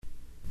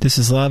This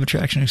is Law of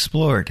Attraction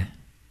Explored.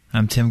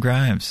 I'm Tim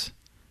Grimes.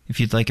 If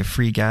you'd like a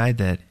free guide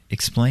that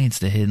explains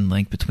the hidden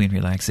link between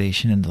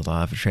relaxation and the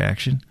law of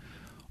attraction,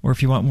 or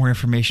if you want more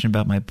information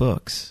about my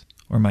books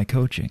or my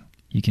coaching,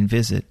 you can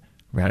visit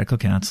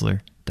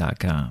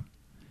radicalcounselor.com.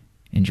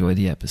 Enjoy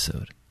the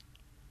episode.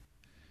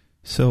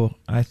 So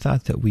I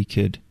thought that we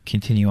could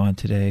continue on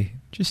today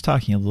just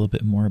talking a little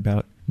bit more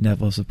about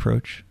Neville's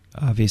approach.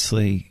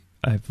 Obviously,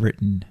 I've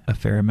written a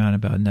fair amount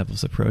about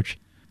Neville's approach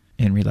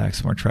in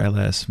Relax More, Try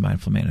Less,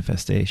 Mindful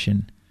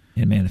Manifestation,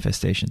 and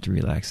Manifestation Through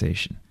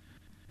Relaxation.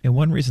 And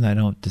one reason I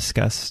don't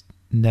discuss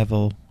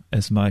Neville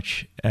as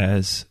much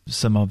as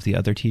some of the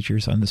other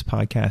teachers on this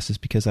podcast is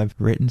because I've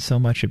written so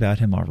much about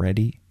him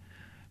already.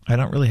 I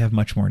don't really have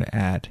much more to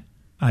add.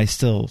 I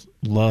still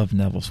love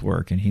Neville's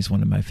work, and he's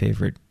one of my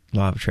favorite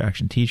Law of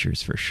Attraction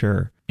teachers for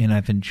sure. And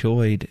I've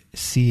enjoyed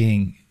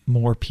seeing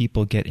more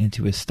people get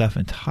into his stuff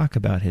and talk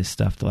about his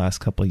stuff the last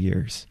couple of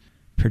years.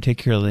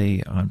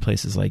 Particularly on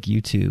places like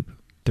YouTube,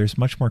 there's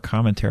much more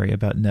commentary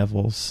about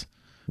Neville's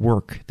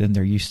work than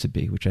there used to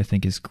be, which I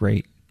think is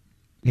great.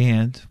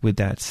 And with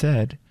that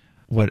said,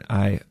 what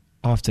I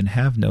often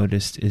have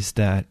noticed is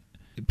that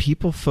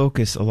people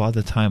focus a lot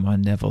of the time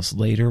on Neville's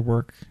later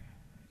work,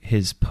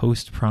 his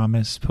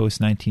post-Promise,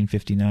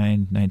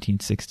 post-1959,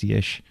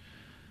 1960-ish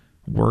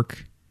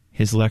work.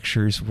 His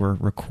lectures were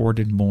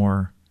recorded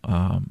more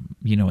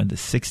in the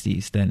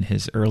 60s than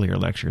his earlier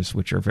lectures,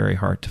 which are very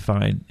hard to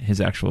find his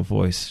actual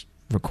voice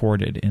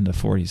recorded in the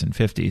 40s and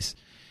 50s.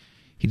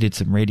 He did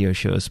some radio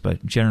shows,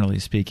 but generally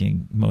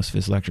speaking, most of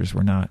his lectures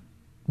were not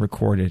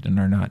recorded and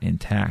are not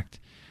intact.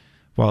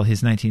 While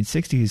his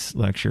 1960s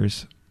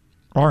lectures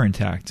are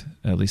intact,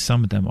 at least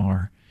some of them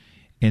are,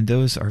 and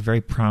those are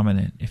very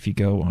prominent if you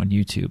go on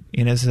YouTube.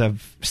 And as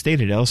I've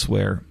stated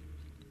elsewhere,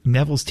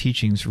 Neville's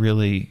teachings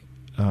really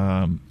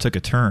took a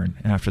turn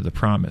after the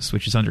Promise,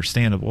 which is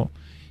understandable.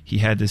 He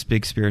had this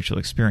big spiritual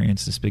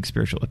experience, this big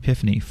spiritual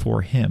epiphany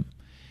for him.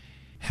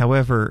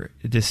 However,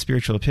 this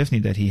spiritual epiphany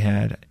that he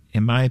had,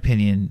 in my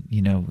opinion,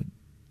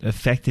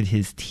 affected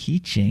his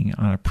teaching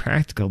on a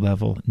practical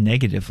level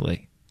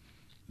negatively,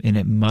 and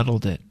it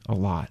muddled it a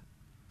lot.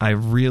 I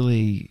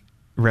really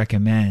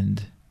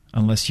recommend,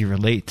 unless you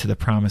relate to the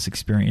Promise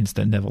experience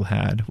that Neville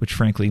had, which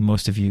frankly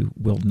most of you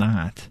will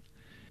not,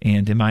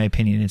 and in my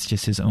opinion, it's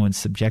just his own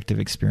subjective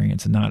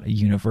experience and not a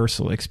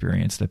universal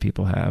experience that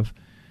people have.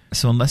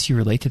 So unless you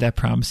relate to that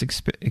Promise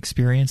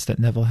experience that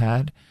Neville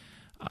had,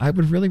 I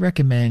would really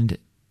recommend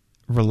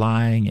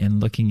relying and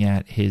looking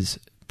at his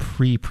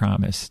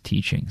pre-Promise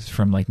teachings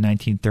from like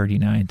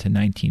 1939 to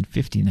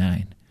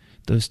 1959,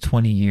 those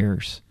 20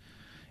 years,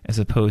 as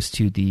opposed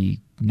to the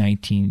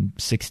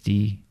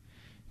 1960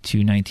 to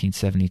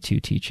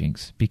 1972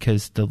 teachings,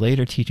 because the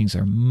later teachings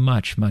are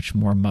much, much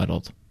more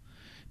muddled,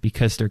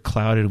 because they're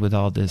clouded with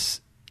all this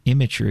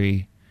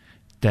imagery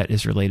that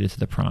is related to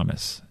the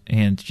Promise.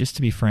 And just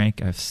to be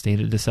frank, I've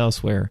stated this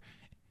elsewhere,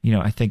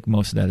 I think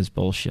most of that is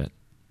bullshit,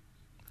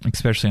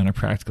 especially on a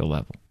practical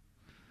level.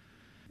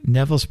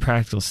 Neville's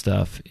practical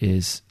stuff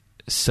is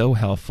so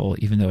helpful,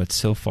 even though it's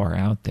so far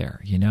out there,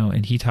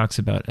 and he talks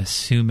about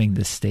assuming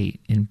the state,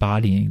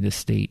 embodying the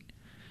state,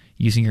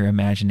 using your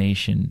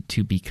imagination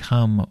to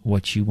become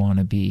what you want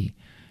to be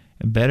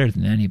better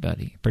than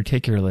anybody,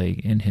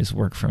 particularly in his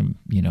work from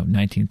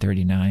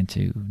 1939 to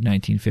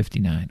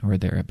 1959 or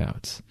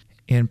thereabouts.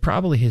 And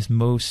probably his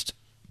most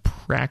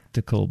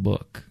practical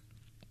book.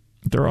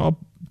 They're all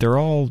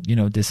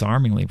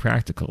disarmingly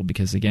practical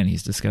because, again,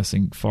 he's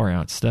discussing far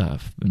out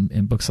stuff.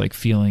 And books like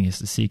Feeling is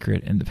the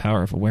Secret and The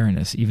Power of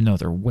Awareness, even though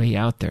they're way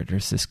out there,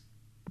 there's this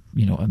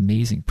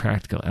amazing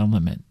practical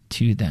element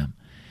to them.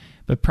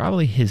 But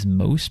probably his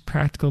most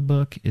practical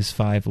book is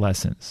 5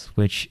 Lessons,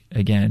 which,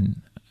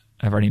 again,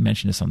 I've already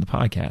mentioned this on the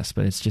podcast,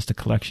 but it's just a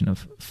collection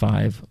of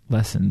 5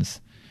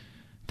 lessons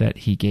that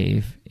he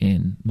gave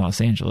in Los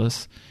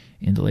Angeles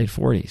in the late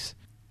 40s.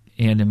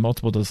 And in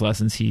multiple of those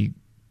lessons, he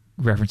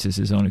references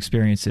his own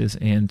experiences,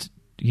 and,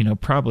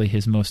 probably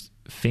his most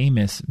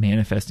famous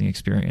manifesting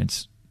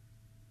experience,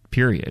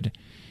 period,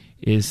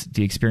 is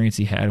the experience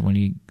he had when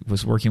he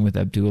was working with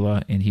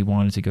Abdullah and he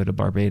wanted to go to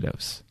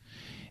Barbados.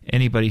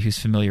 Anybody who's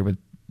familiar with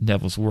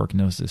Neville's work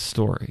knows this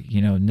story.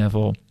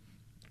 Neville,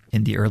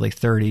 in the early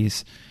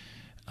 30s,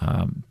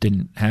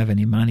 didn't have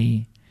any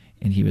money,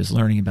 and he was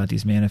learning about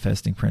these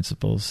manifesting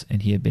principles,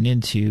 and he had been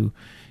into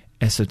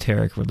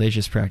esoteric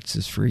religious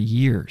practices for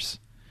years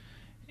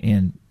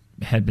and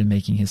had been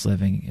making his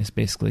living as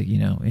basically,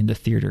 in the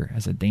theater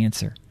as a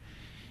dancer.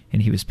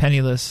 And he was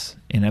penniless,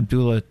 and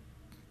Abdullah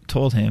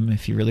told him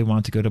if he really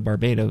wanted to go to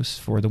Barbados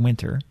for the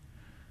winter,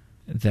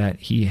 that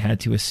he had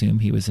to assume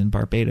he was in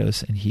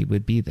Barbados and he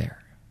would be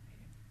there.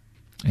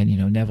 And,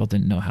 Neville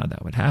didn't know how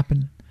that would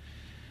happen.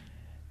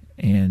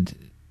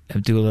 And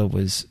Abdullah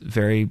was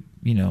very,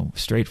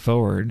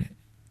 straightforward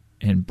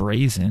and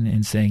brazen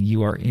in saying,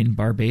 you are in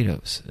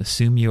Barbados.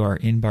 Assume you are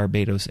in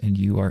Barbados, and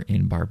you are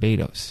in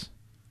Barbados.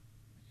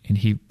 And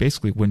he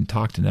basically wouldn't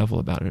talk to Neville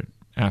about it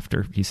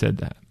after he said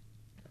that.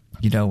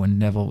 When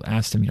Neville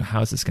asked him,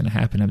 how's this going to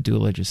happen?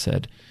 Abdullah just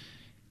said,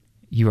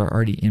 you are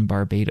already in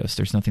Barbados.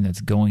 There's nothing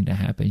that's going to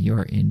happen. You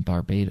are in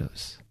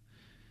Barbados.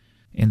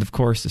 And of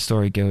course, the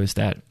story goes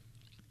that,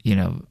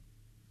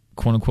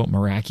 quote unquote,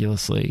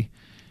 miraculously,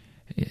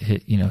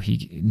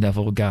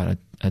 Neville got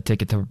a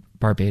ticket to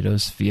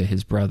Barbados via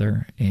his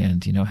brother,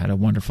 and, had a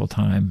wonderful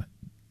time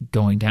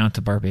going down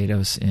to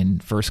Barbados in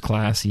first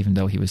class, even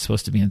though he was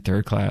supposed to be in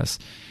third class,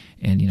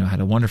 and, had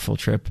a wonderful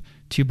trip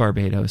to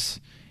Barbados.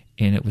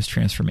 And it was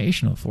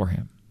transformational for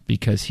him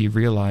because he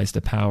realized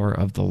the power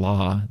of the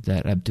law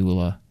that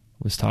Abdullah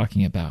was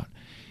talking about.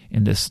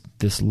 And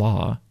this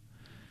law,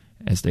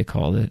 as they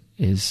called it,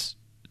 is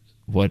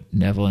what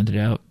Neville ended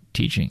up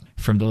teaching.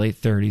 From the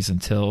late 30s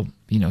until,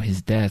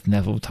 his death,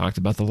 Neville talked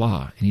about the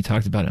law. And he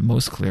talked about it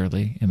most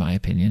clearly, in my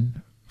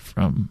opinion,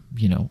 from,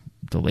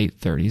 the late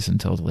 30s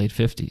until the late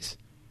 50s.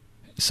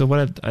 So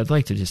what I'd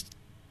like to just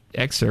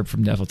excerpt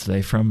from Neville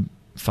today from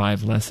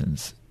 5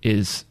 Lessons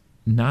is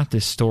not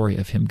this story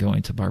of him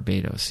going to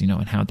Barbados,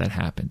 and how that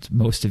happened.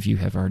 Most of you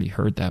have already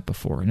heard that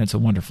before, and it's a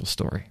wonderful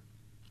story.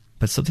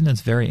 But something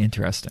that's very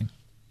interesting,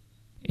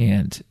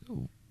 and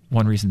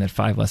one reason that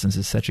 5 Lessons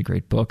is such a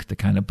great book, the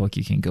kind of book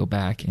you can go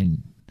back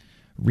and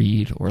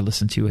read or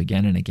listen to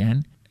again and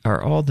again,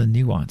 are all the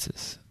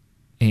nuances.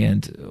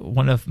 And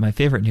one of my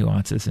favorite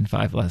nuances in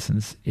 5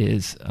 Lessons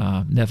is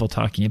Neville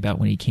talking about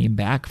when he came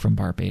back from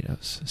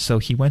Barbados. So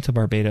he went to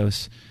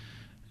Barbados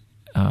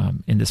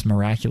in this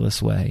miraculous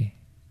way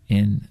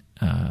in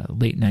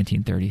late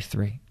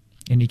 1933.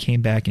 And he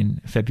came back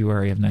in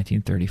February of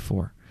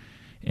 1934.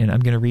 And I'm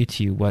going to read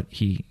to you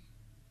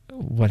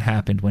what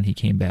happened when he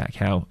came back,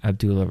 how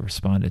Abdullah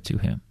responded to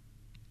him.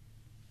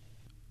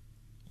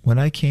 When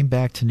I came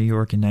back to New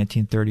York in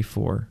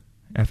 1934,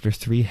 after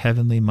 3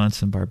 heavenly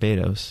months in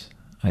Barbados,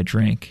 I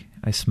drank,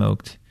 I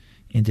smoked,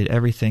 and did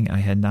everything I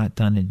had not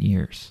done in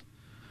years.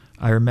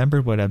 I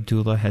remembered what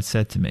Abdullah had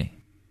said to me.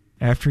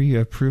 After you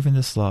have proven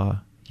this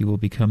law, you will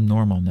become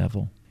normal,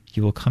 Neville.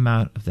 You will come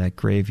out of that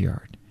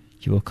graveyard.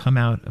 You will come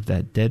out of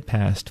that dead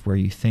past where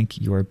you think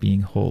you are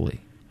being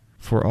holy.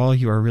 For all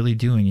you are really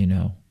doing,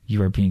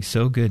 you are being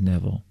so good,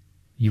 Neville.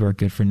 You are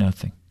good for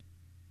nothing.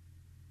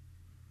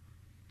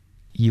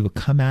 You will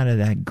come out of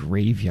that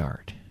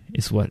graveyard,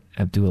 is what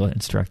Abdullah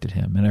instructed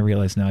him. And I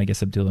realize now, I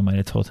guess Abdullah might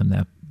have told him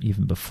that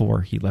even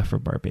before he left for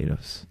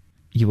Barbados.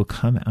 You will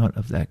come out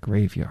of that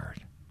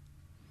graveyard.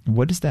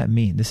 What does that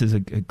mean? This is a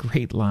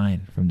great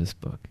line from this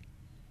book.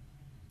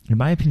 In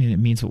my opinion, it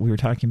means what we were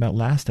talking about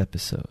last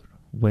episode,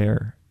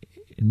 where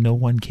no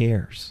one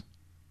cares.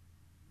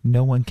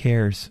 No one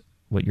cares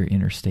what your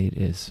inner state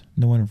is.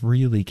 No one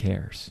really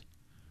cares,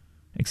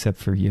 except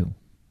for you,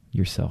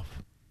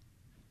 yourself.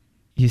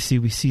 You see,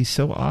 we see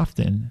so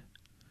often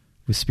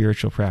with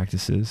spiritual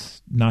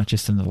practices, not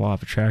just in the law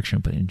of attraction,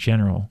 but in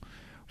general,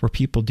 where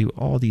people do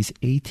all these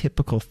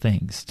atypical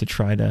things to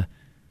try to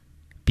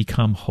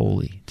become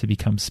holy, to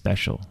become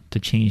special, to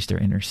change their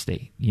inner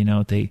state.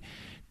 They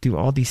do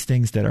all these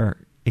things that are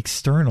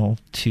external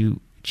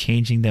to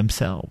changing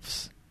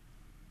themselves.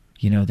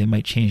 They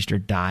might change their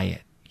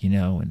diet,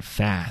 and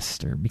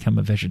fast, or become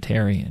a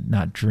vegetarian,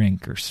 not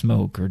drink or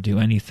smoke or do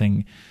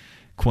anything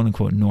quote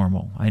unquote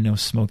normal. I know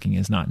smoking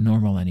is not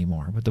normal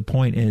anymore, but the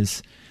point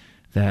is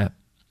that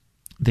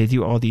they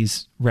do all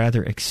these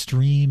rather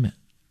extreme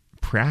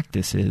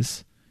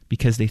practices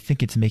because they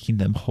think it's making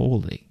them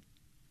holy.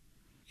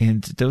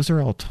 And those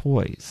are all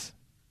toys,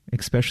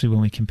 especially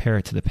when we compare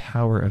it to the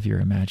power of your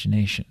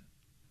imagination.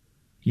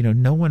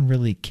 No one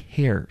really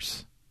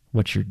cares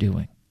what you're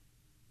doing.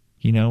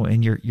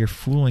 And you're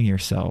fooling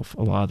yourself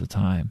a lot of the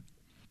time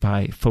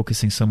by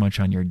focusing so much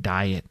on your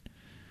diet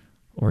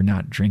or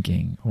not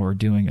drinking or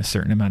doing a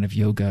certain amount of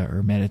yoga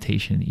or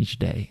meditation each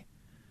day,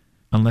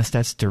 unless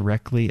that's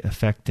directly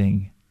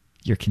affecting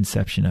your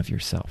conception of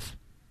yourself.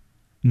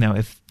 Now,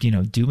 if,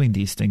 doing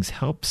these things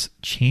helps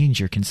change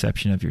your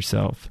conception of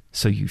yourself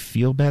so you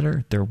feel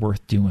better, they're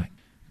worth doing.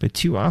 But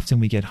too often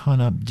we get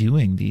hung up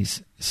doing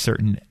these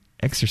certain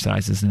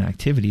exercises and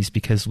activities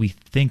because we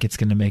think it's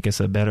going to make us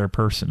a better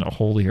person, a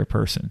holier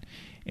person.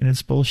 And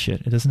it's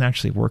bullshit. It doesn't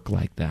actually work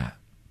like that.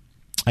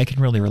 I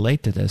can really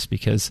relate to this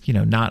because,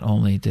 not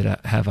only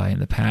have I in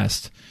the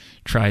past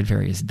tried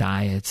various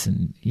diets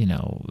and,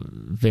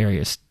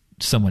 various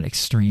somewhat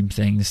extreme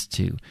things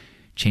to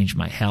change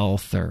my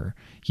health or,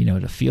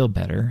 to feel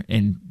better,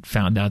 and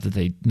found out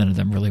that none of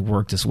them really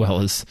worked as well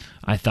as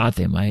I thought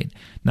they might.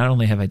 Not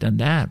only have I done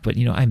that, but,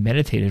 I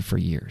meditated for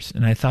years,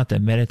 and I thought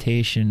that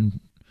meditation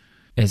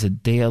as a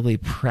daily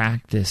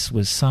practice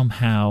was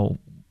somehow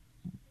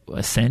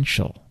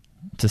essential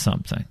to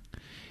something.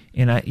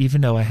 And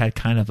even though I had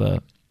kind of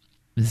a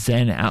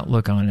Zen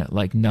outlook on it,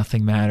 like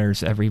nothing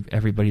matters,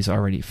 everybody's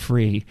already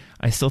free,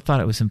 I still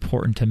thought it was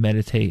important to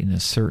meditate in a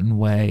certain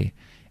way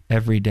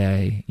every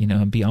day,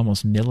 and be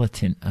almost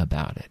militant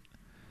about it.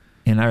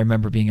 And I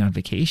remember being on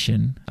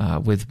vacation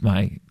with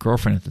my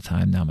girlfriend at the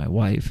time, now my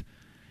wife,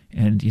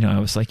 and, I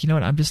was like,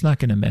 what, I'm just not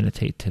going to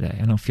meditate today.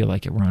 I don't feel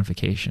like it. We're on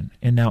vacation.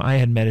 And now I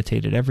had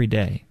meditated every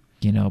day,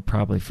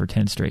 probably for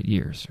 10 straight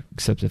years,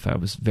 except if I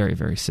was very,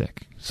 very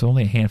sick. So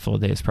only a handful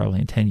of days,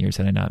 probably in 10 years,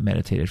 had I not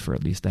meditated for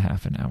at least a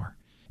half an hour.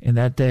 And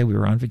that day we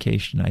were on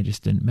vacation. I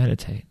just didn't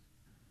meditate.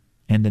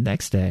 And the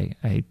next day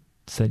I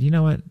said, you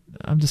know what?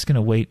 I'm just going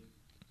to wait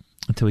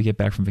until we get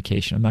back from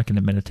vacation. I'm not going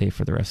to meditate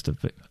for the rest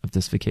of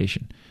this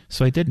vacation.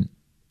 So I didn't.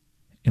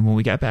 And when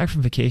we got back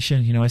from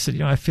vacation, I said,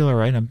 I feel all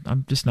right.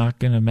 I'm just not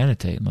going to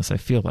meditate unless I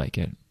feel like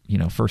it,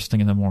 first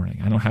thing in the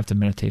morning. I don't have to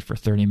meditate for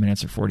 30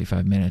 minutes or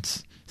 45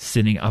 minutes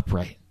sitting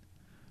upright,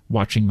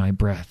 watching my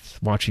breath,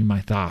 watching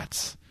my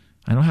thoughts.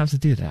 I don't have to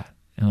do that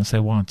unless I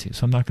want to.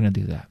 So I'm not going to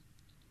do that.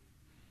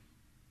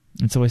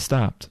 And so I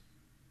stopped.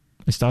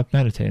 I stopped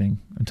meditating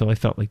until I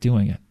felt like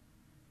doing it.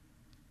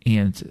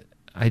 And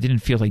I didn't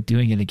feel like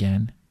doing it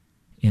again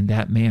in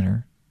that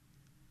manner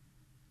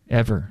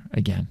ever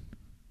again.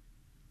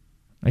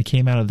 I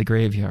came out of the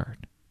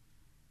graveyard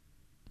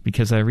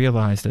because I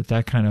realized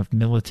that kind of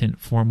militant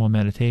formal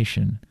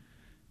meditation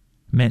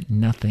meant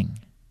nothing.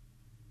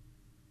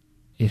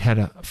 It had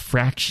a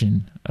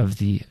fraction of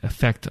the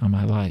effect on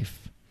my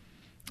life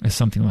as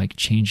something like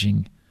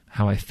changing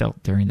how I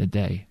felt during the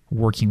day,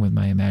 working with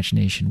my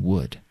imagination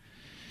would.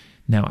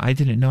 Now, I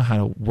didn't know how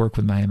to work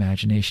with my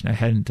imagination. I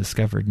hadn't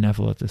discovered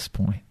Neville at this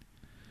point.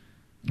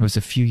 It was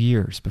a few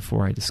years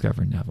before I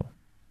discovered Neville.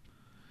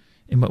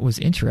 And what was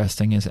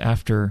interesting is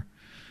after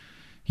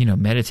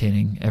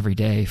meditating every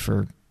day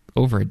for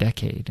over a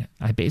decade,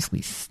 I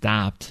basically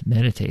stopped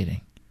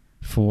meditating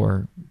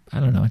for,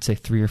 I'd say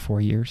 3 or 4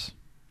 years.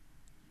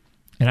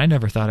 And I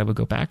never thought I would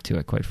go back to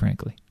it, quite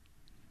frankly,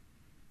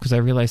 because I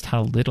realized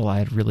how little I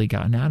had really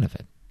gotten out of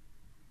it.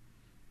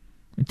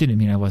 It didn't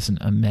mean I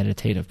wasn't a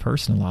meditative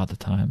person a lot of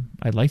the time.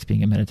 I liked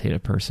being a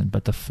meditative person,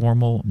 but the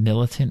formal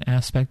militant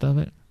aspect of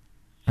it,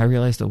 I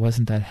realized it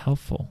wasn't that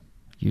helpful,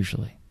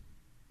 usually.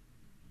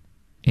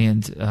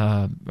 And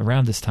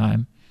around this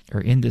time,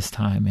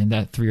 in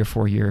that 3 or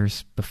 4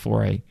 years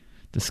before I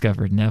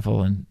discovered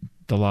Neville and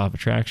the law of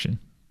attraction,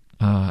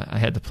 I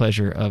had the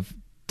pleasure of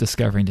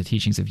discovering the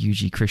teachings of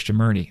U.G.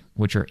 Krishnamurti,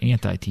 which are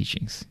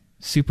anti-teachings,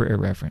 super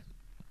irreverent.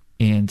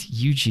 And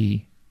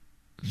U.G.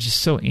 was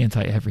just so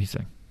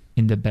anti-everything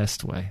in the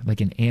best way,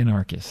 like an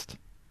anarchist.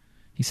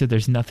 He said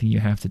there's nothing you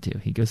have to do.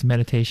 He goes,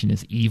 meditation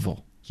is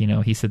evil.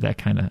 He said that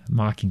kind of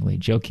mockingly,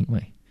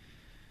 jokingly.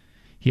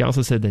 He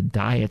also said that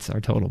diets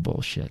are total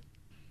bullshit.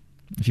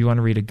 If you want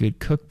to read a good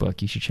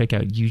cookbook, you should check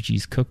out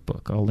Yuji's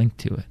cookbook. I'll link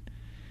to it.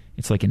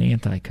 It's like an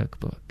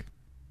anti-cookbook.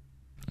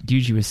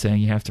 Yuji was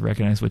saying you have to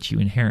recognize what you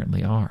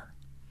inherently are.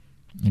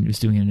 And he was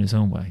doing it in his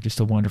own way. Just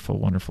a wonderful,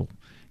 wonderful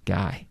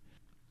guy.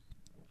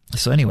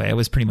 So anyway, I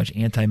was pretty much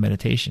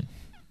anti-meditation.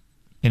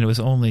 And it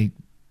was only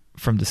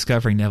from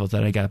discovering Neville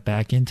that I got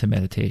back into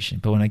meditation.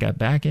 But when I got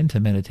back into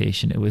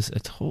meditation, it was a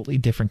totally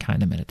different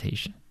kind of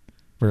meditation,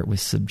 where it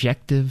was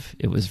subjective,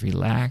 it was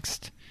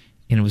relaxed,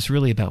 and it was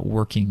really about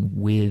working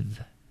with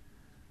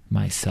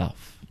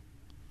myself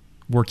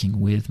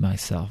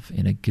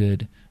in a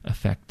good,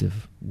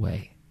 effective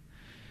way.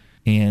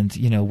 And,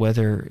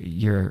 whether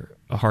you're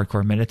a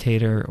hardcore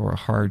meditator or a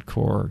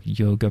hardcore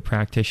yoga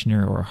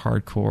practitioner or a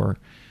hardcore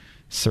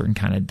certain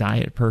kind of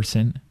diet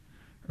person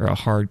or a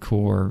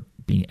hardcore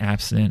being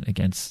abstinent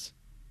against,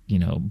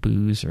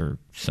 booze or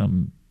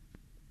some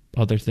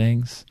other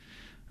things,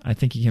 I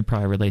think you can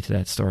probably relate to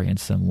that story in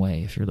some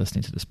way if you're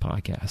listening to this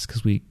podcast,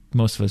 because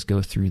most of us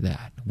go through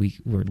that.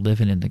 We're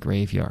living in the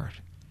graveyard.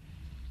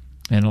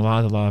 And a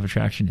lot of the law of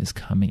attraction is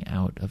coming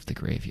out of the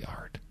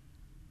graveyard.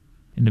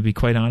 And to be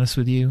quite honest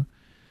with you,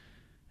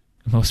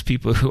 most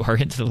people who are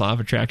into the law of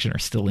attraction are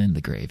still in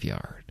the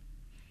graveyard.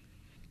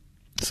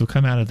 So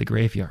come out of the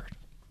graveyard.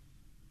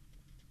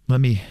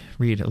 Let me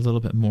read a little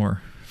bit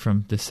more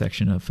from this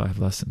section of 5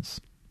 Lessons.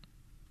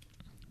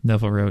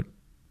 Neville wrote,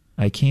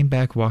 I came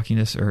back walking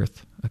this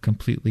earth a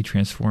completely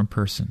transformed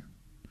person.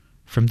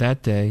 From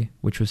that day,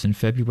 which was in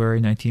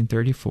February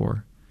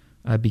 1934,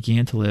 I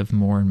began to live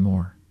more and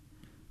more.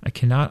 I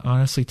cannot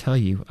honestly tell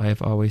you I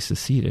have always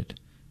succeeded.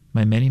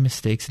 My many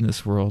mistakes in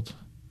this world,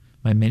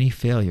 my many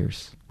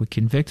failures, would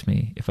convict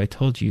me if I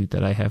told you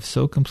that I have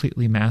so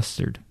completely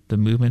mastered the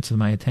movements of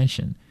my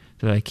attention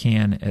that I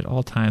can at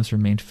all times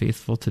remain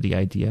faithful to the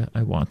idea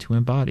I want to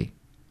embody.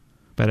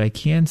 But I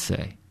can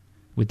say,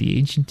 with the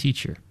ancient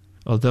teacher,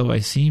 although I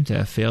seem to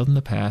have failed in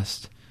the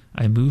past,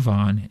 I move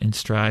on and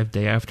strive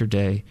day after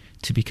day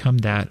to become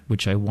that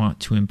which I want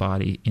to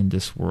embody in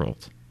this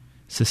world.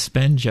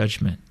 Suspend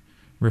judgment.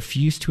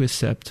 Refuse to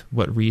accept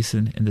what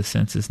reason and the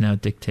senses now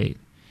dictate.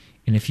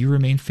 And if you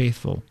remain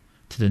faithful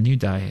to the new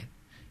diet,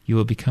 you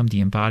will become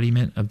the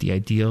embodiment of the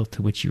ideal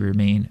to which you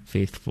remain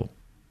faithful.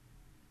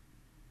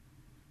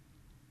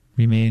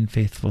 Remain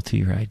faithful to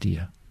your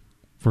idea.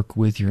 Work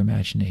with your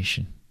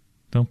imagination.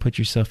 Don't put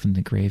yourself in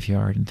the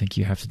graveyard and think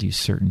you have to do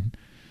certain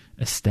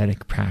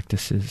aesthetic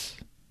practices,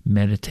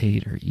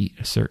 meditate or eat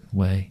a certain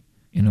way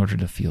in order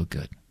to feel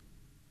good.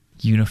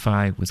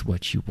 Unify with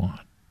what you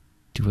want.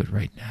 Do it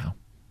right now.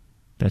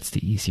 That's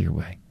the easier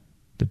way,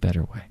 the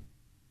better way.